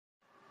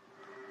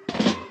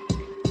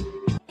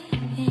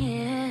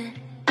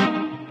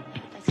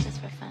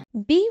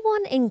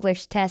B1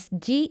 English Test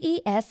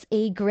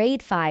GESE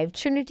Grade 5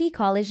 Trinity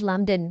College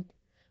London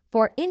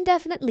for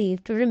indefinite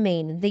leave to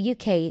remain in the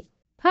UK,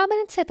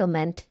 permanent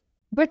settlement,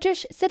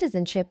 British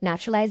citizenship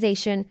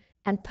naturalisation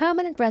and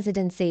permanent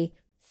residency,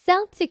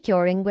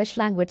 self-secure English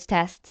language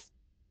tests.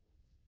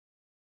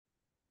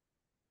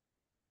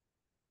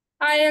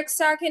 Hi,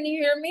 Aksa, can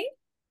you hear me?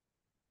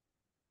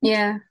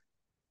 Yeah.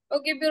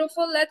 Okay,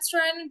 beautiful. Let's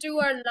try and do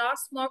our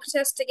last mock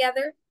test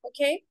together,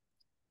 okay?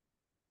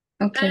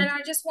 Okay. And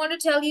I just want to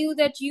tell you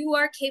that you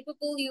are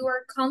capable, you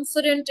are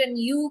confident, and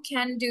you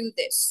can do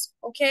this,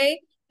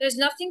 okay? There's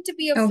nothing to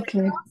be afraid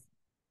Okay.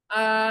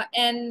 of.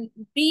 And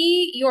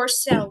be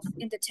yourself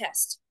in the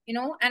test, you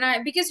know?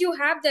 And because you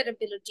have that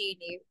ability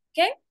in you,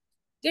 okay?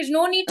 There's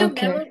no need to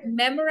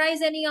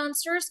memorize any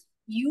answers.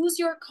 Use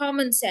your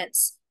common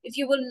sense. If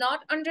you will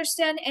not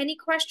understand any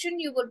question,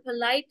 you will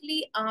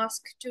politely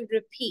ask to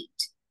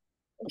repeat.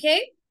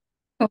 Okay?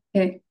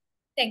 Okay.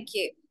 Thank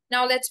you.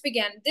 Now let's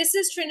begin. This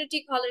is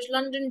Trinity College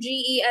London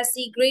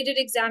GESE Graded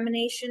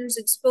Examinations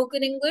in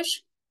Spoken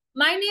English.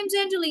 My name's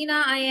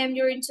Angelina. I am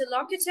your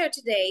interlocutor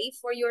today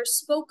for your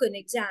spoken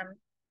exam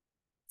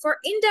for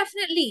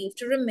indefinite leave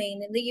to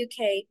remain in the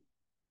UK.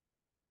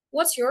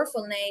 What's your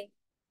full name?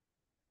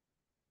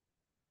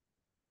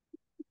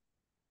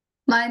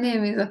 My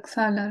name is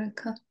Aksa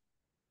Laraka.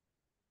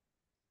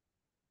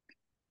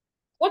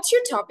 What's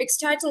your topic's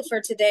title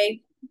for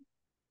today?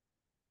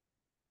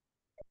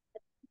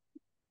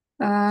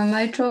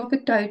 My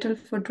topic title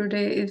for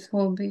today is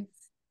hobbies.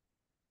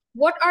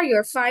 What are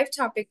your 5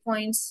 topic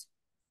points?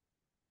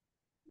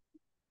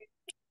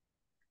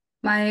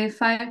 My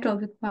 5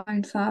 topic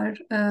points are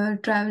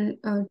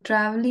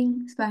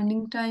traveling,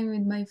 spending time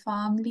with my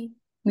family,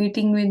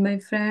 meeting with my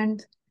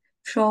friends,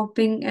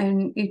 shopping,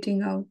 and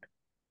eating out.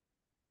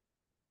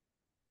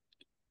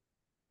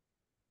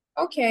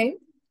 Okay.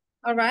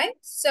 All right.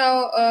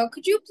 So,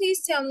 could you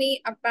please tell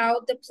me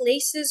about the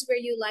places where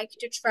you like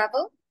to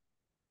travel?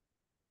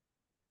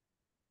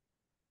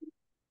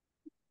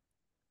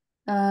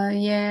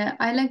 Yeah,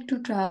 I like to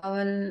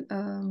travel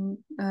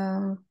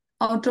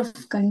out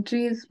of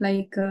countries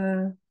like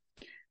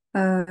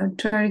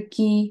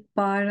Turkey,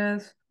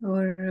 Paris,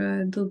 or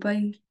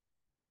Dubai.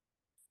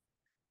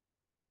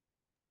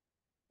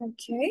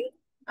 Okay.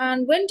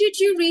 And when did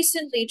you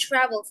recently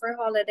travel for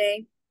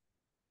holiday?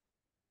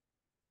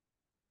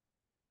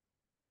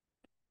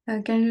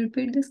 Can you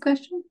repeat this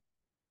question?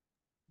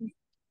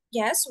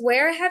 Yes,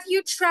 where have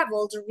you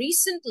traveled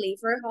recently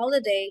for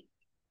holiday?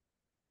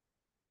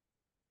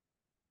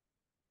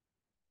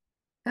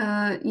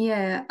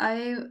 Yeah,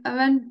 I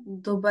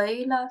went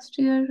Dubai last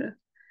year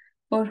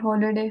for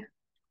holiday.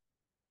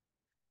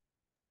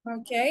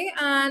 Okay.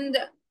 And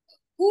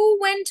who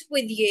went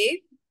with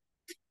you?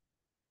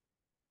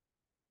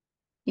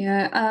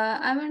 Yeah,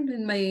 I went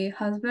with my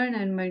husband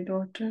and my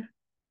daughter.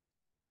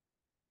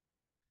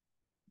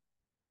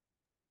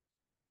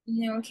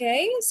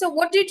 Okay. So,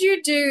 what did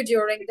you do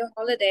during the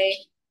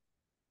holiday?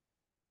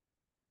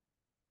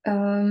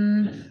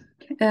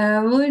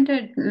 We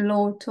did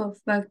lots of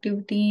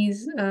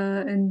activities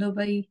in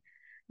Dubai.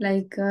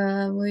 Like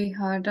we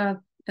had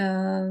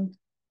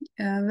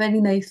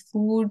very nice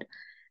food,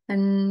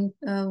 and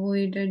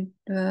we did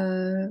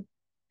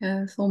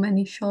so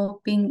many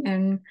shopping,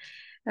 and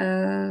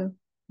uh,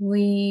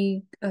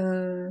 we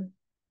uh,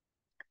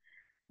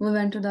 we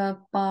went to the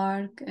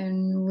park,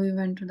 and we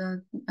went to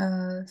the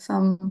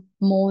some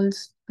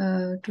malls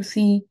to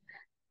see,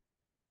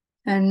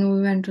 and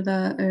we went to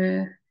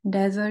the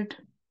desert.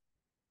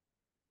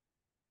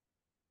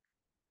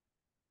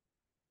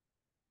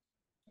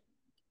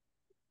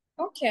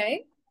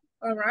 Okay.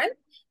 All right.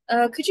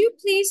 Could you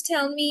please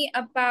tell me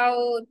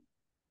about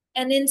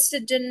an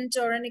incident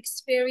or an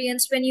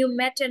experience when you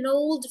met an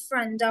old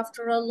friend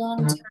after a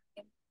long time?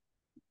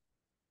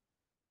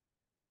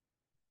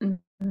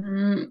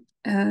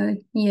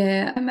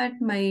 Yeah, I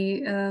met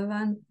my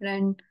one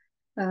friend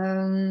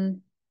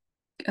 1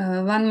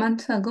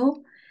 month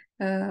ago.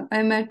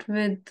 I met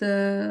with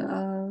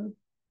her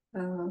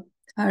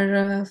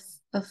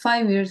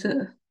 5 years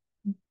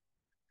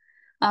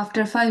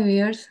after 5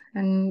 years,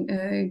 and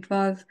it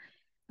was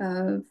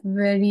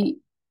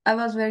very. I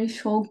was very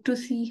shocked to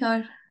see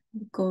her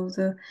because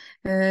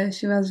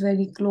she was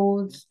very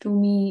close to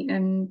me,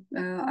 and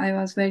I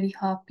was very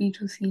happy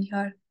to see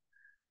her.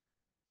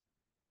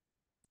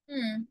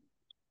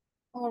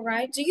 All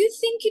right. Do you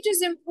think it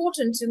is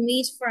important to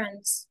meet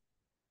friends?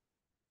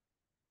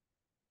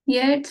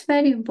 Yeah, it's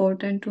very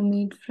important to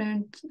meet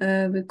friends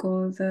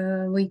because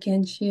we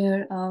can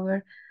share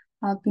our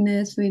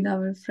happiness with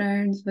our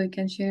friends, we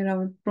can share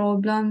our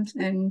problems,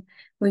 and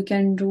we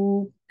can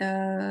do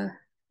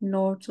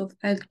lots of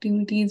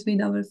activities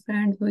with our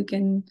friends. We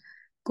can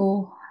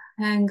go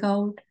hang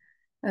out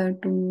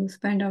to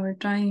spend our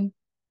time.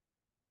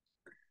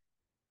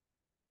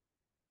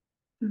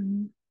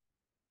 Mhm.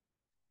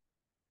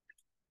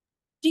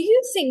 Do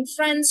you think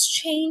friends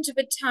change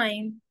with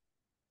time?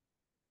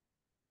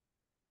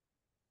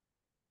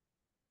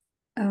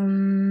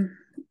 Um,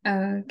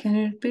 Can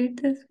you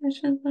repeat this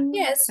question for me?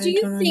 Yes. I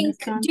don't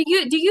understand.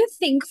 Do you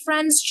think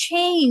friends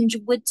change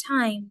with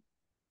time?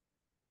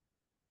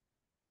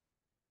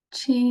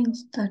 Change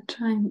the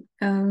time.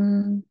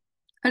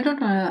 I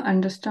don't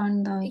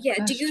understand the Yeah,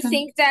 do you question.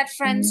 think that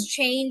friends Um,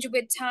 change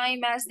with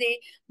time as they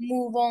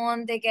move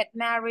on, they get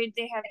married,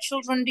 they have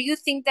children? Do you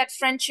think that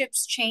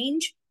friendships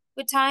change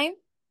with time?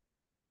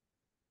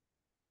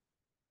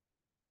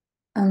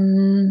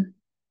 um,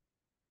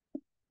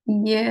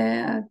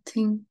 yeah, I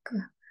think.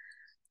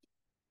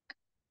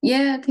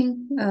 Yeah, I think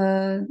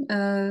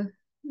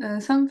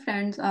some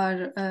friends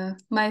are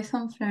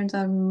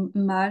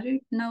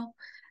married now,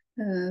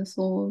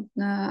 so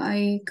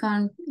I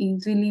can't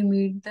easily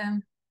meet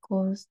them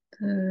because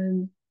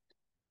uh,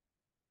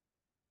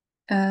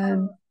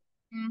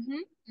 Mm-hmm.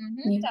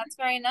 Mm-hmm. yeah. That's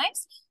very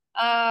nice.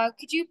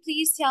 Could you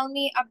please tell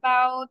me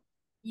about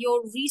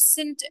your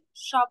recent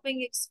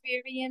shopping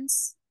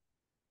experience?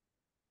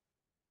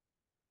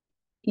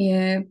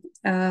 Yeah,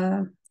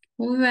 uh,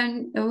 we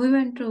went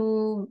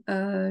to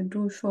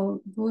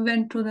we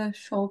went to the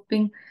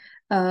shopping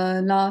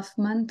last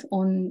month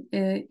on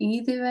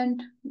Eid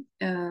event.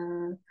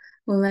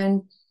 We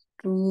went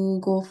to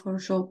go for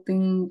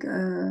shopping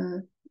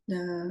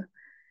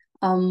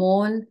a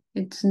mall.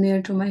 It's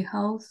near to my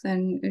house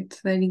and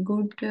it's very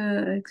good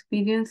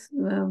experience.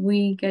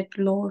 We get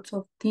lots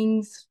of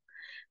things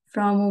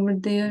from over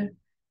there,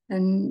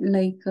 and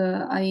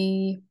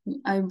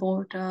I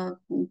bought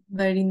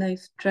very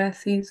nice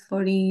dresses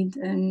for Eid,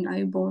 and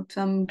I bought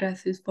some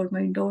dresses for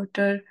my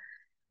daughter,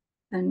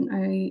 and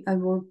I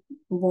bought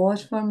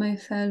watch for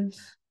myself,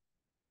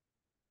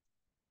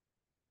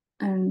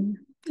 and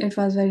it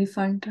was very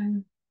fun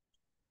time.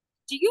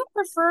 Do you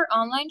prefer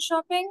online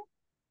shopping?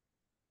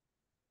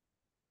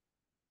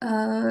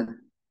 Uh,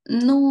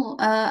 no,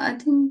 I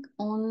think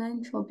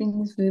online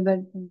shopping is very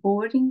bad,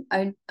 boring.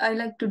 I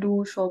like to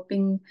do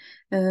shopping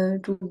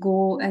to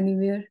go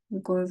anywhere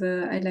because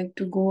I like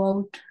to go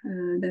out.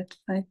 That's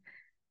why.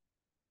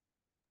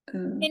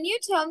 Uh, Can you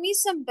tell me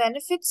some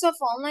benefits of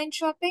online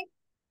shopping?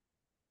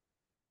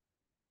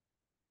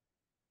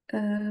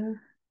 uh,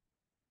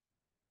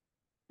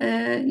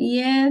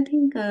 yeah, I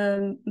think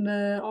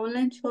the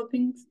online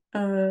shopping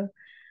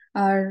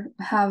are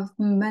have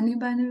many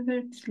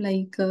benefits.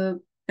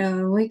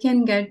 We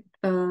can get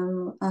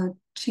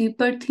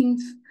cheaper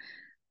things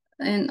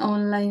in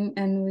online,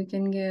 and we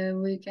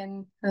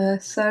can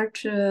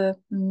search uh,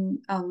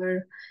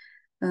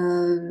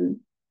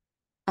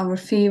 our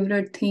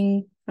favorite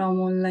thing from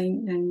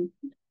online, and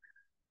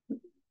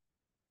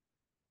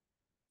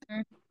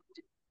Mm.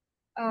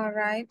 All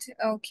right,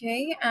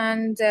 okay.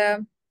 And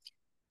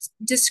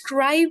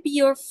describe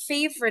your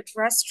favorite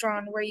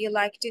restaurant where you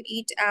like to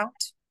eat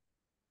out.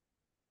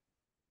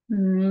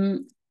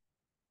 mm,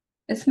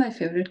 it's my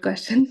favorite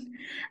question.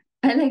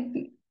 I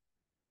like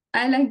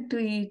I like to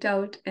eat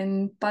out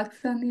in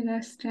Pakistani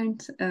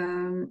restaurants.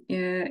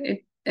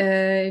 It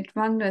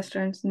one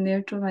restaurant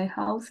near to my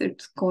house.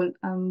 It's called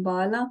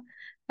Ambala.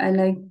 I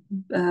like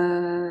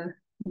uh,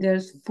 their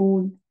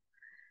food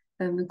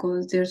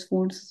because their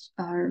foods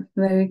are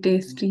very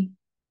tasty.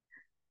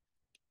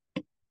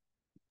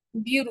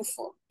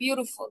 Beautiful,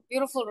 beautiful,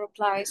 beautiful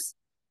replies.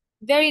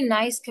 Very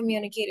nice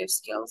communicative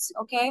skills,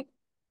 okay?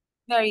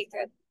 Very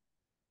good.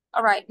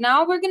 All right,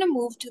 now we're going to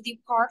move to the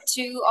part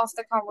two of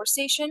the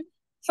conversation.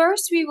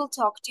 First, we will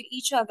talk to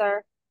each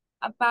other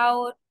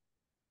about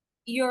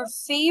your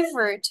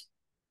favorite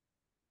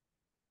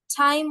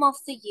time of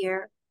the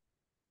year.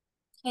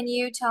 Can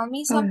you tell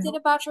me Oh, something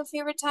about your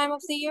favorite time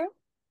of the year?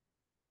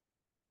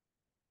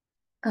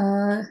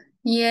 uh,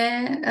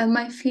 yeah,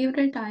 my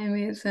favorite time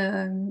is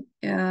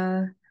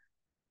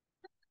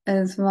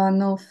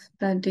one of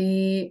the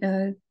day.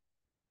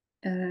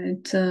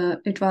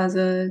 It was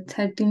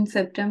 13th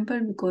September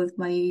because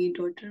my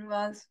daughter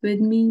was with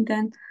me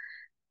then.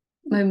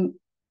 My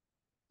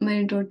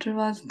my daughter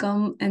was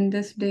come in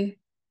this day,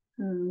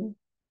 uh,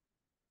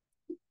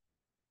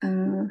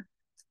 uh,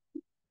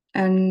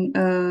 and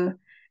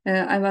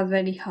I was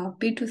very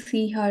happy to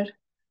see her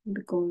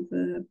because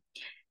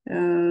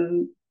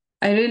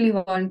I really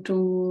want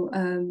to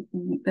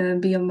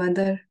be a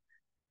mother.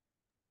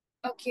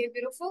 Okay,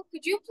 beautiful.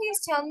 Could you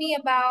please tell me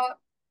about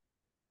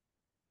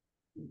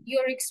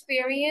your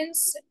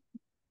experience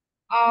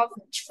of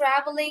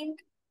traveling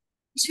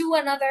to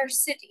another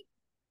city?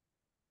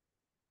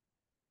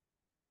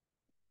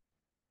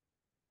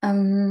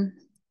 Um,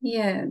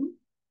 yeah,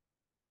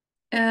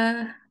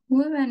 uh,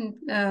 we went.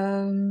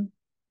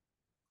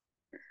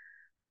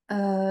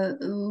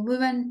 We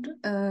went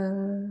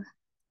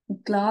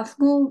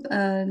Glasgow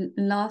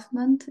last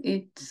month.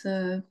 It's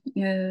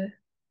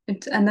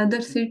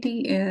another city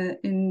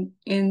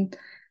in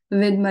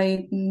with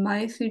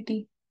my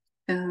city,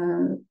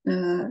 and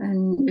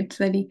it's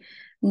very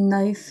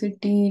nice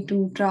city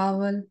to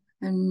travel,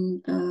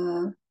 and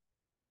uh,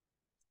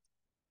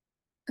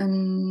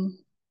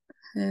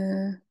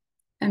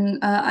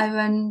 I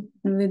went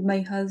with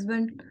my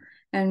husband,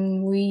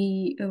 and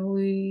we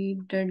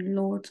did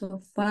lots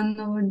of fun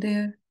over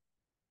there.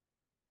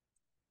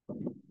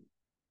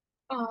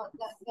 Oh,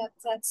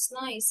 that's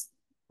nice.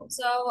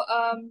 So,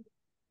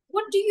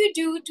 what do you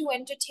do to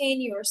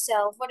entertain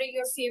yourself? What are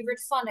your favorite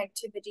fun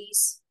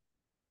activities?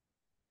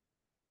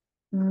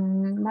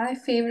 My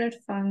favorite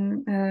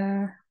fun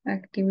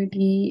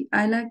activity,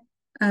 I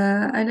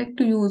like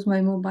to use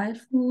my mobile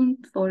phone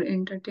for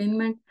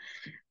entertainment.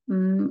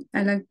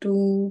 I like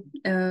to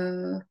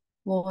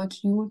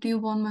watch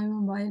YouTube on my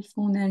mobile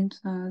phone, and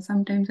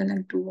sometimes I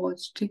like to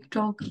watch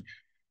TikTok,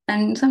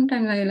 and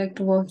sometimes I like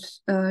to watch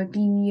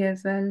TV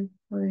as well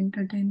for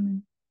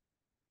entertainment.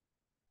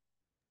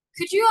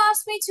 Could you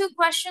ask me two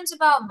questions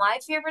about my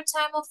favorite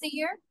time of the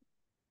year?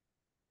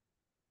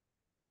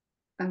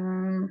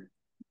 Um,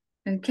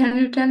 can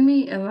you tell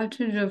me what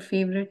is your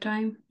favorite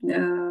time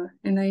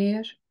in the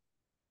year?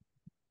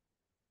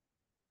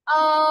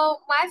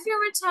 My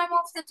favorite time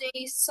of the day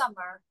is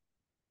summer.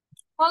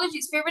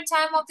 Apologies, favorite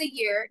time of the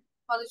year.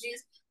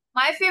 Apologies.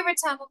 My favorite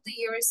time of the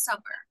year is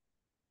summer.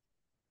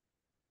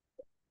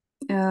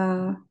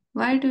 Uh,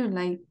 why do you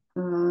like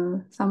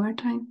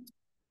summertime?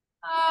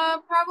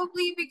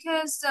 Probably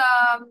because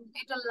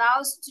it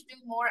allows to do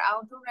more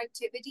outdoor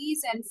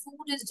activities and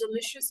food is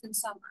delicious in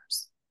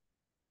summers.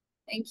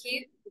 Thank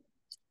you.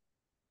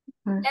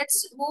 Uh,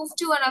 Let's move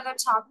to another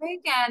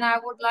topic, and I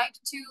would like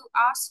to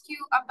ask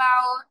you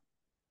about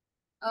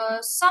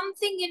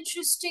something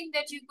interesting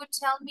that you could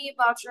tell me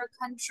about your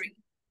country.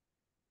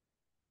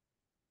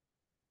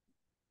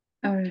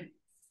 all right.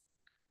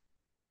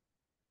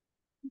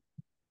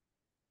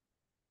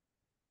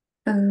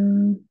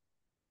 Um,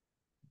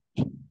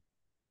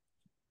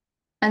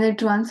 and it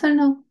to answer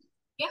now?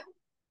 Yeah.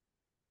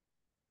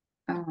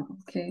 Oh,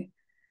 okay.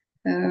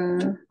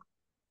 Uh,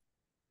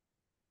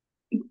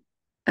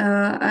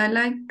 I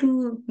like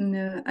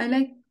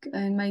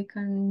in my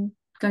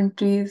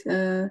countries,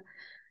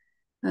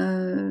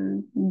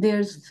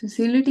 there's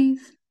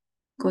facilities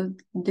because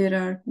there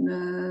are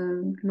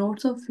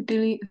lots of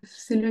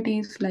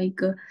facilities like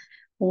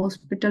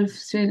hospital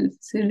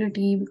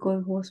facility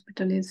because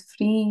hospital is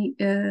free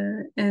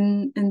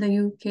in the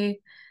UK,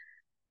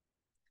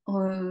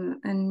 or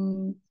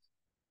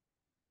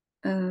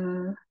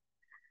uh,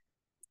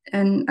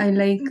 and I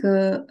like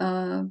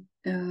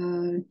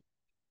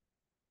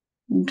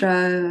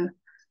dra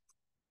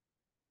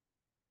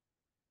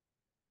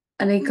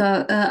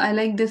I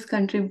like this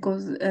country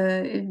because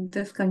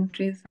this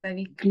country is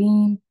very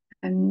clean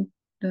and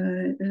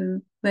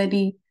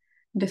very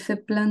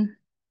disciplined,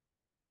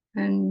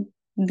 and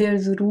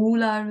there's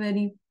rule are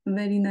very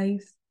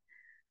nice.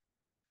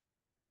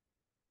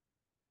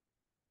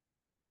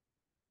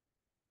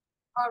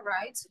 All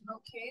right.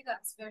 Okay,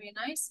 that's very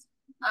nice.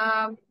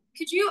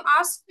 Could you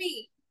ask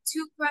me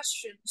two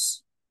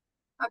questions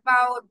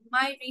about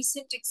my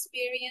recent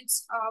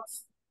experience of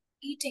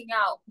eating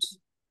out?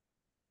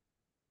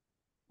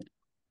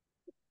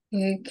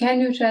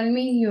 Can you tell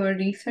me your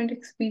recent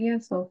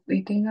experience of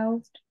eating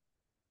out?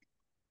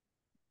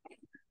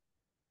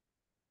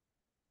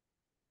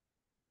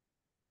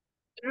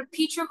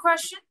 Repeat your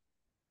question.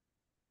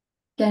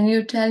 Can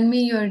you tell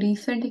me your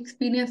recent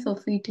experience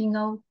of eating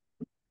out?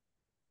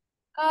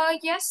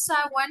 Yes,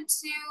 I went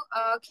to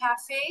a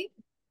cafe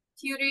a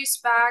few days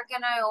back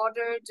and I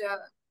ordered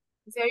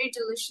very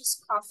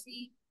delicious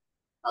coffee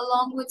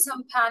along with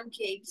some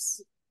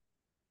pancakes.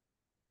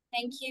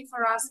 Thank you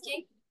for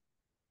asking.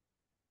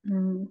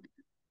 Mm,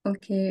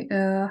 okay.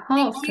 How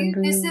Thank often you.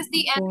 do This you is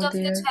the end go of the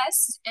there?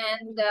 test,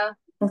 and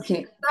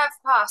Okay. you have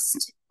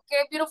passed.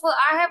 Okay, beautiful.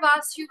 I have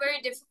asked you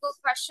very difficult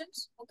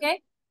questions.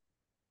 Okay.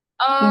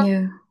 Uh,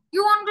 Yeah.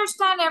 you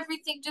understand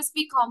everything. Just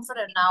be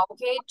confident now.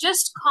 Okay.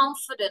 Just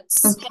confidence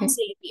can Okay.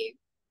 save you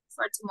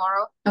for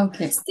tomorrow.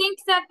 Okay. Just think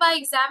that my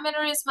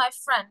examiner is my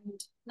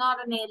friend, not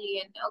an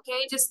alien.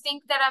 Okay. Just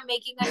think that I'm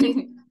making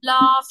you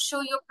laugh,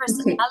 show your Okay.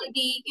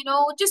 personality.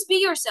 Just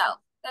be yourself.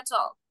 That's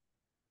all.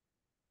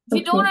 If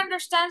you don't Okay.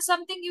 understand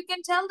something, you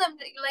can tell them,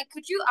 like,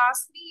 could you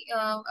ask me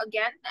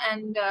again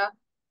and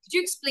could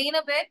you explain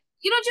a bit?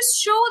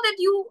 Just show that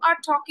you are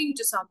talking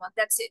to someone.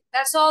 That's it.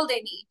 That's all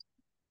they need.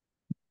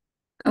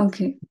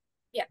 Okay.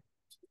 Yeah.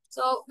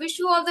 So wish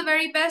you all the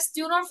very best.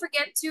 Do not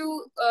forget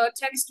to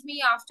text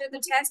me after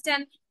the test.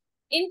 And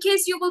in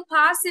case you will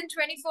pass in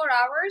 24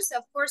 hours,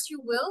 of course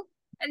you will.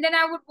 And then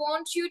I would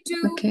want you to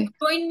Okay.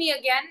 join me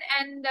again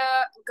and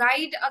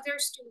guide other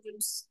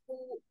students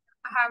who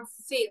have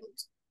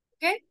failed.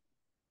 Okay?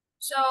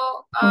 So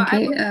I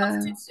Okay. would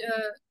love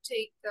to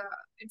take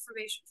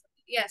information from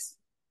you. Yes.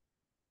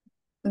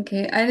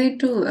 Okay. I need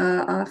to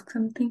ask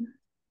something.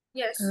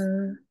 Yes.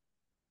 Uh,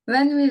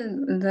 when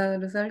will the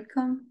result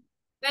come?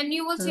 When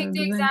you will take the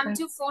The exam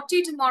winter.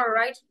 240 tomorrow,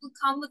 right? It will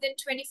come within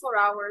 24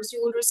 hours.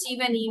 You will receive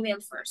an email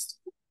first.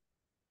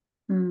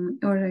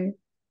 All right.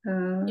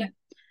 Yeah.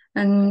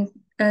 And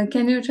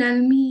can you tell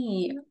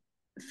me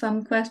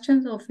some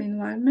questions of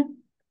environment?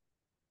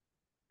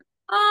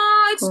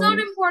 It's not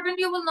Cause important.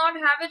 You will not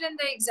have it in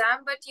the exam,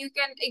 but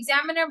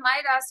examiner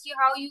might ask you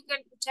how you can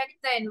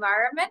protect the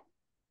environment.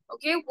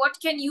 Okay, what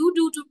can you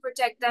do to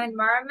protect the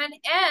environment?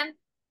 And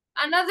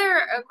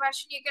another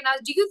question you can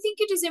ask, do you think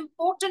it is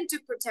important to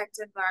protect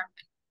the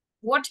environment?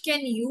 What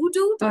can you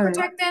do to All right.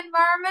 protect the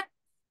environment?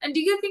 And do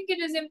you think it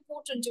is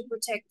important to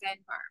protect the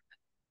environment?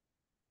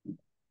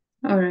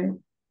 All right.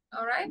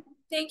 All right.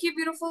 Thank you,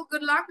 beautiful.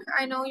 Good luck.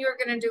 I know you're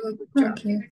going to do a good job. Okay.